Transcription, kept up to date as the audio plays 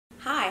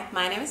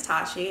my name is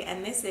Tashi,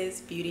 and this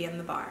is Beauty in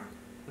the Bar.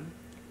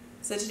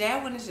 So today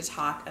I wanted to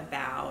talk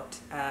about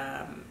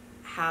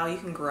how you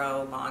can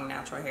grow long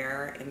natural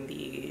hair in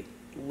the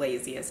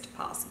laziest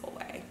possible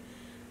way.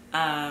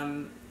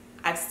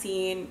 I've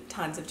seen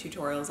tons of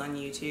tutorials on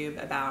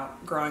YouTube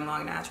about growing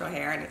long natural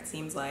hair, and it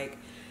seems like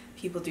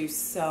people do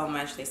so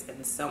much, they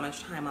spend so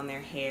much time on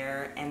their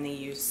hair, and they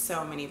use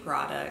so many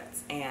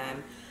products,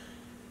 and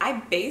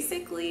I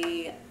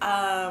basically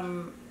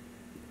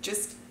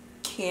just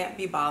can't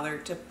be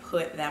bothered to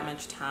put that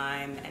much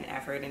time and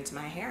effort into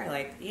my hair.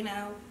 Like, you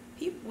know,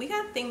 we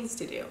got things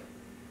to do.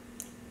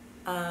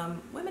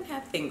 Women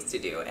have things to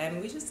do,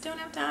 and we just don't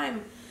have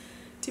time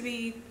to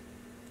be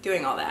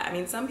doing all that. I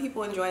mean, some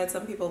people enjoy it,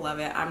 some people love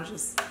it. I'm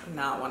just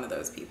not one of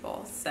those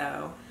people.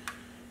 So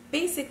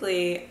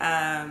basically,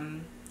 I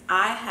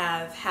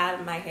have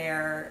had my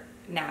hair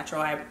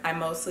natural. I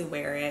mostly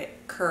wear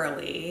it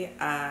curly,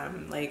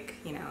 like,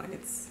 you know, in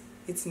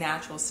its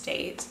natural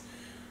state.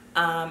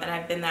 And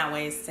I've been that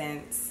way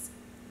since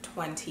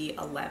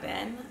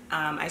 2011.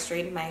 I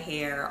straightened my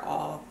hair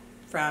all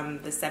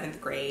from the 7th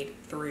grade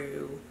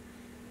through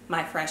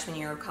my freshman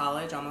year of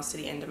college, almost to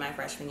the end of my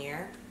freshman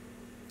year.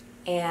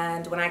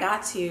 And when I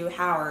got to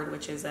Howard,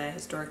 which is a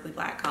historically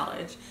black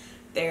college,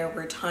 there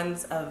were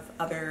tons of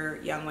other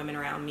young women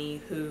around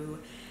me who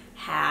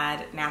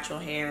had natural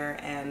hair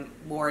and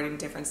wore it in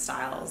different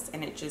styles,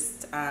 and it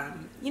just,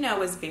 you know,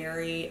 was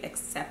very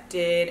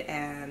accepted,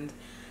 and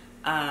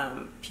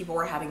people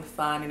were having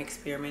fun and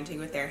experimenting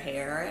with their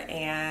hair,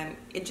 and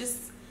it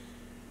just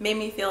made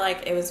me feel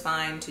like it was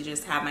fine to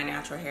just have my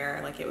natural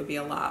hair. Like, it would be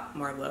a lot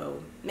more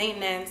low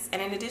maintenance.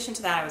 And in addition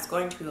to that, I was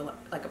going to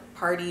like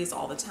parties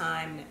all the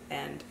time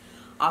and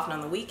often on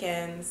the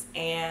weekends,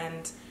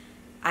 and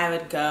I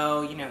would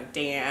go, you know,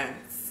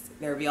 dance.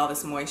 There would be all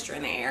this moisture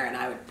in the air, and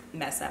I would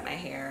mess up my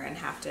hair and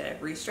have to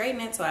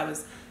re-straighten it. So I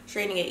was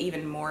straightening it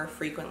even more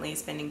frequently,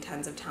 spending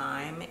tons of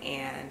time,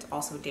 and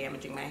also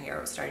damaging my hair.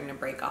 It was starting to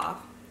break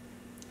off.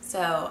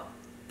 So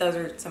those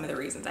are some of the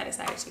reasons I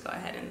decided to go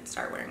ahead and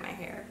start wearing my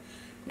hair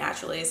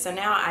naturally. So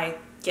now I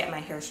get my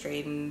hair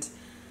straightened,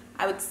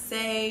 I would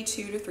say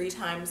 2 to 3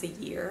 times a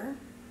year.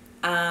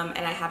 And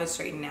I have it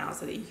straightened now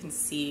so that you can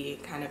see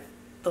kind of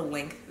the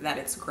length that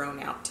it's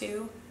grown out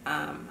to.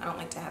 I don't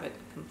like to have it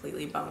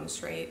completely bone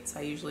straight,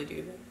 so I usually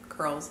do the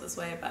curls this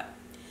way, but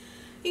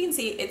you can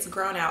see it's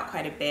grown out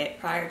quite a bit.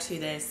 Prior to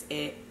this,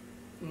 it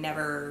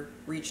never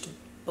reached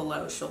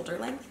below shoulder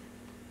length.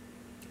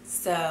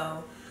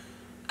 So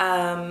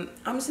I'm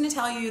just going to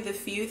tell you the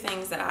few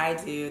things that I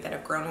do that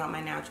have grown out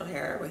my natural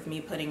hair with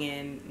me putting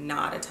in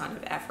not a ton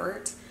of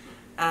effort,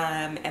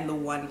 and the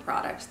one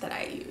product that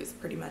I use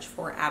pretty much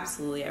for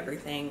absolutely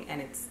everything,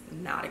 and it's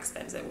not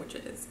expensive, which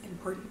is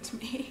important to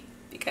me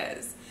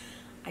because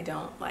I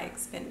don't like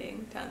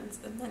spending tons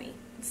of money.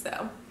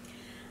 So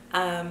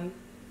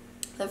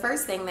the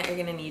first thing that you're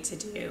going to need to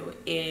do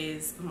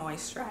is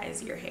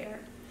moisturize your hair.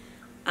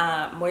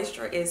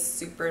 Moisture is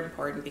super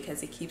important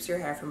because it keeps your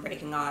hair from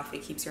breaking off,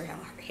 it keeps your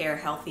hair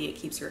healthy, it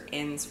keeps your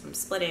ends from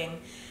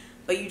splitting,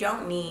 but you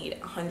don't need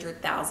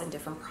 100,000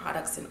 different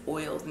products and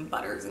oils and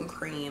butters and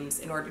creams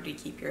in order to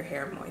keep your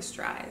hair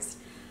moisturized.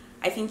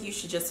 I think you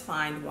should just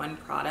find one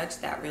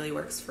product that really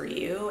works for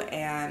you,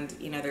 and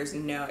you know,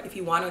 if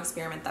you want to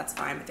experiment, that's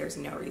fine, but there's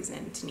no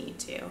reason to need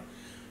to.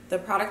 The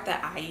product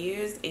that I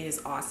use is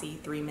Aussie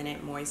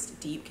 3-Minute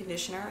Moist Deep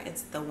Conditioner.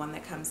 It's the one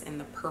that comes in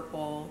the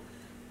purple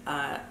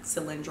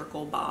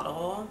cylindrical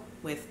bottle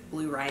with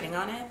blue writing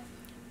on it.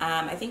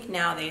 I think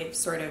now they've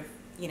sort of,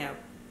 you know,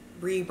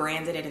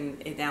 rebranded it,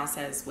 and it now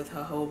says with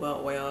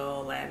jojoba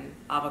oil and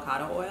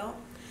avocado oil,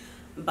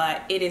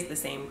 but it is the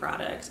same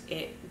product.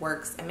 It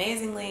works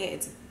amazingly.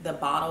 The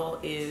bottle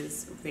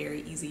is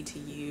very easy to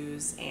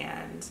use,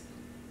 and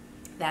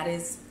that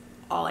is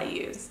all I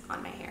use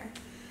on my hair.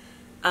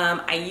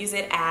 I use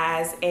it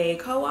as a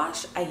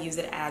co-wash, I use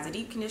it as a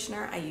deep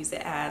conditioner, I use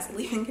it as a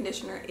leave-in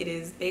conditioner. It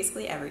is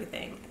basically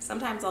everything.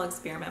 Sometimes I'll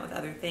experiment with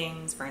other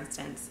things. For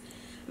instance,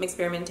 I'm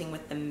experimenting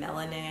with the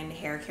Melanin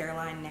hair care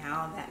line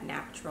now that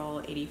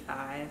Natural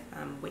 85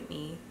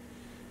 Whitney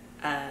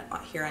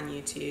here on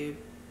YouTube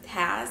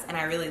has, and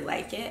I really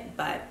like it,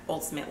 but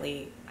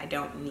ultimately I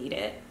don't need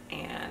it,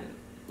 and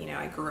you know,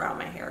 I grew out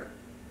my hair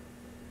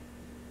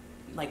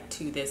like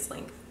to this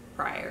length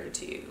prior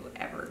to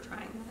ever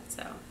trying that.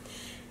 So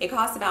it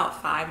costs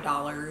about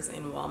 $5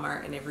 in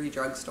Walmart and every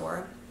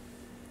drugstore,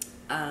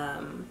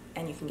 and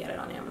you can get it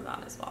on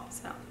Amazon as well.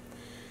 So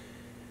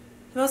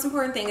the most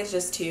important thing is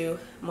just to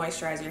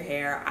moisturize your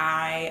hair.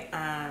 I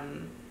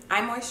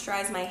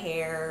moisturize my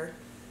hair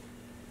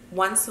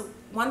once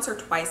or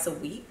twice a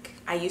week.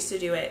 I used to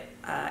do it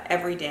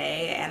every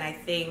day, and I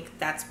think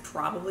that's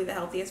probably the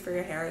healthiest for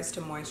your hair, is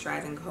to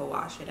moisturize and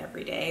co-wash it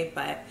every day.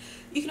 But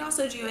you can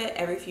also do it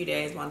every few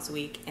days, once a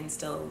week, and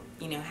still,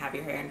 you know, have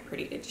your hair in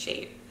pretty good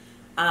shape.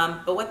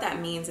 But what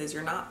that means is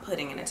you're not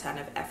putting in a ton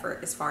of effort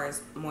as far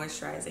as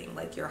moisturizing.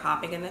 Like, you're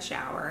hopping in the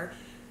shower,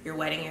 you're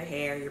wetting your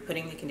hair, you're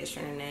putting the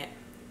conditioner in it,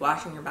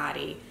 washing your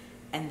body,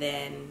 and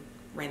then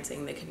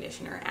rinsing the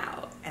conditioner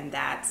out. And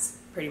that's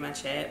pretty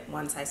much it.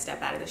 Once I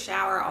step out of the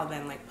shower, I'll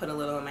then like put a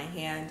little in my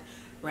hand,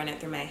 run it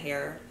through my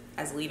hair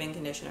as leave-in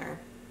conditioner.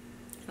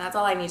 And that's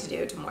all I need to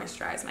do to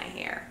moisturize my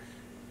hair.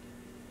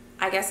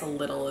 I guess a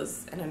little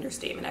is an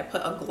understatement. I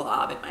put a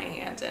glob in my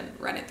hand and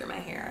run it through my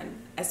hair,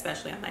 and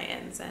especially on my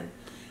ends, and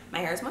my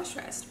hair is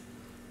moisturized.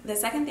 The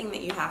second thing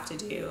that you have to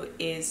do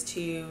is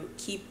to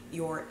keep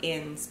your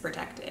ends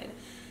protected.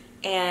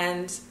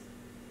 And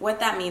what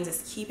that means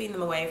is keeping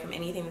them away from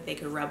anything that they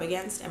could rub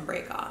against and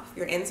break off.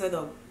 Your ends are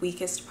the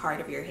weakest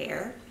part of your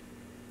hair,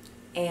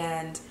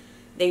 and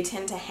they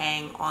tend to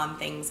hang on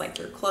things like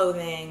your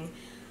clothing.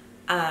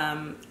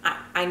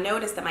 I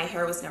noticed that my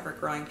hair was never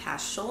growing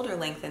past shoulder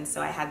length, and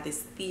so I had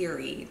this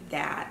theory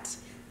that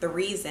the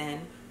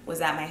reason was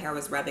that my hair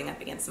was rubbing up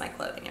against my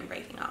clothing and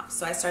breaking off.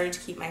 So I started to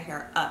keep my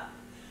hair up.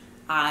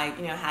 I,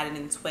 had it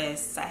in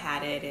twists. I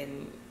had it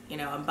in,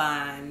 a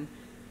bun.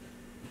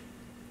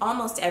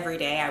 Almost every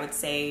day, I would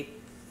say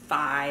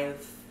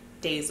 5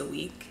 days a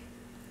week.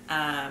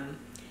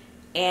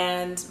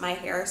 And my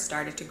hair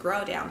started to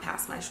grow down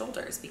past my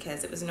shoulders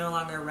because it was no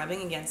longer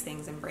rubbing against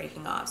things and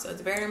breaking off. So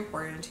it's very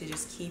important to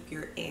just keep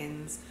your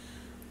ends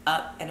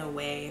up and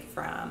away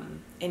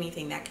from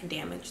anything that can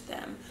damage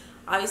them.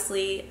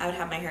 Obviously, I would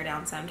have my hair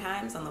down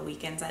sometimes. On the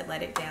weekends, I'd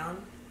let it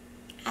down.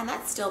 And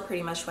that's still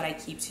pretty much what I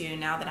keep to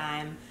now that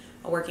I'm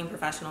a working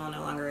professional and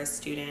no longer a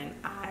student.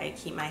 I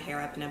keep my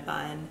hair up in a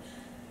bun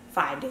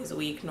 5 days a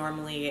week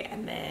normally,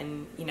 and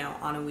then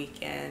on a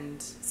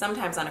weekend,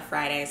 sometimes on a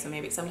Friday, so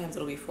maybe sometimes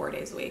it'll be 4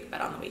 days a week, but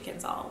on the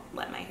weekends I'll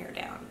let my hair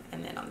down,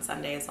 and then on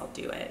Sundays I'll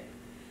do it,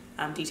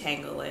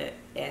 detangle it,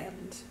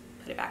 and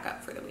put it back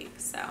up for the week.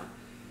 So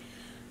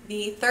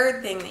the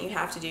third thing that you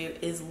have to do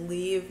is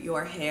leave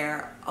your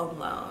hair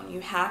alone.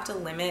 You have to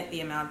limit the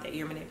amount that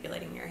you're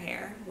manipulating your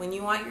hair. When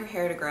you want your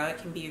hair to grow, it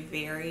can be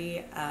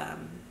very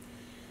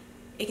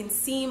it can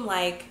seem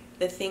like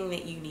the thing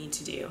that you need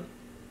to do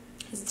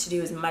is to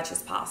do as much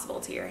as possible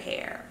to your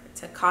hair,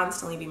 to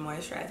constantly be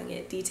moisturizing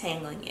it,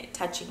 detangling it,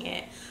 touching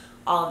it,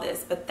 all of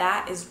this. But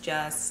that is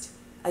just,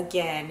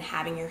 again,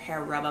 having your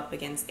hair rub up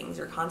against things.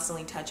 You're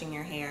constantly touching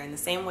your hair in the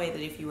same way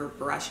that if you were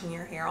brushing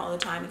your hair all the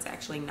time, it's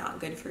actually not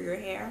good for your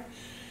hair.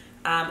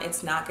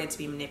 It's not good to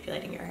be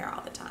manipulating your hair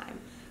all the time.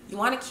 You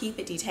want to keep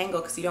it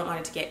detangled because you don't want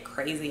it to get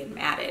crazy and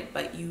matted,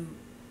 but you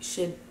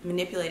should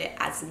manipulate it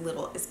as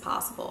little as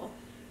possible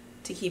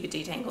to keep it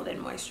detangled and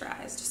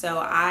moisturized. So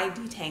I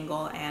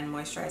detangle and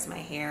moisturize my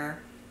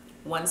hair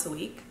once a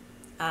week.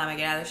 I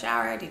get out of the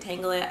shower, I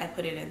detangle it, I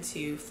put it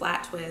into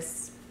flat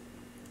twists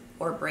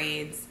or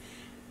braids,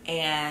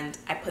 and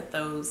I put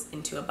those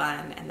into a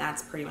bun, and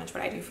that's pretty much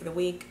what I do for the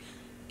week.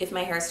 If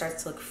my hair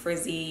starts to look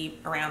frizzy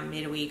around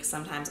midweek,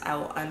 sometimes I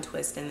will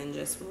untwist and then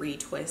just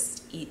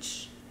retwist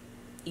each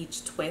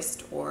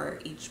twist or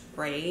each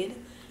braid.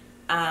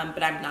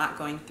 But I'm not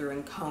going through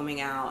and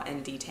combing out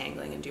and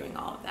detangling and doing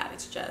all of that.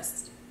 It's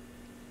just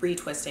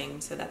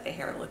retwisting so that the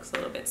hair looks a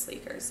little bit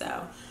sleeker.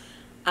 So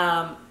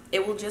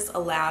it will just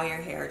allow your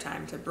hair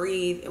time to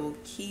breathe. It will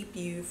keep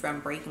you from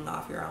breaking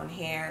off your own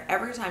hair.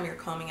 Every time you're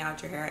combing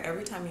out your hair,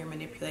 every time you're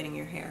manipulating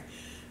your hair,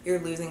 you're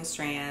losing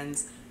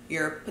strands,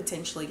 you're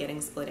potentially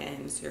getting split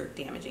ends, you're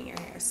damaging your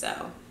hair.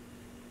 So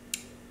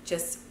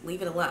just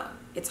leave it alone.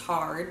 It's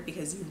hard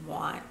because you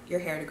want your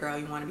hair to grow,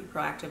 you want to be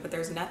proactive, but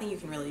there's nothing you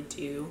can really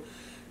do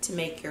to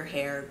make your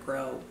hair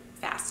grow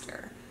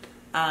faster.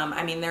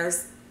 I mean,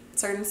 there's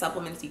certain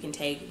supplements you can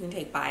take. You can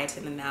take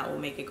biotin, and that will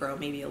make it grow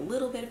maybe a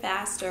little bit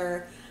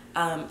faster.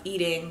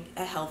 Eating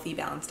a healthy,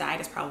 balanced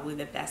diet is probably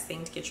the best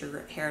thing to get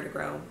your hair to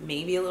grow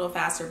maybe a little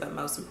faster, but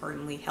most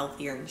importantly,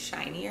 healthier and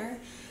shinier.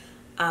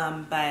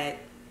 But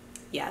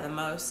yeah, the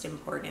most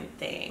important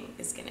thing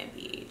is going to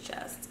be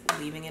just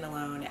leaving it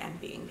alone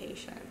and being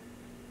patient.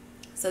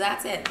 So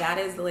that's it. That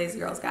is the Lazy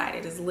Girl's Guide.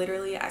 It is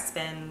literally, I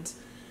spend,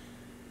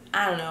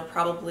 I don't know,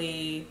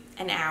 probably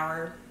an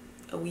hour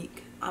a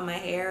week on my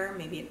hair,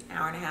 maybe an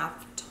hour and a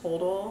half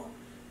total.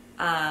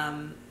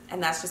 And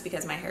that's just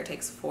because my hair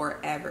takes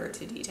forever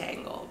to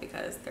detangle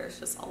because there's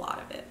just a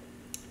lot of it.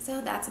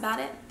 So that's about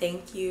it.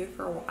 Thank you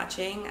for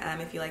watching.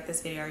 If you like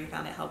this video or you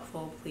found it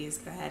helpful, please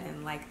go ahead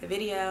and like the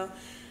video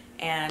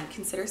and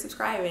consider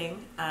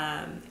subscribing,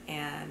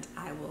 and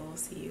I will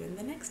see you in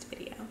the next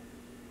video.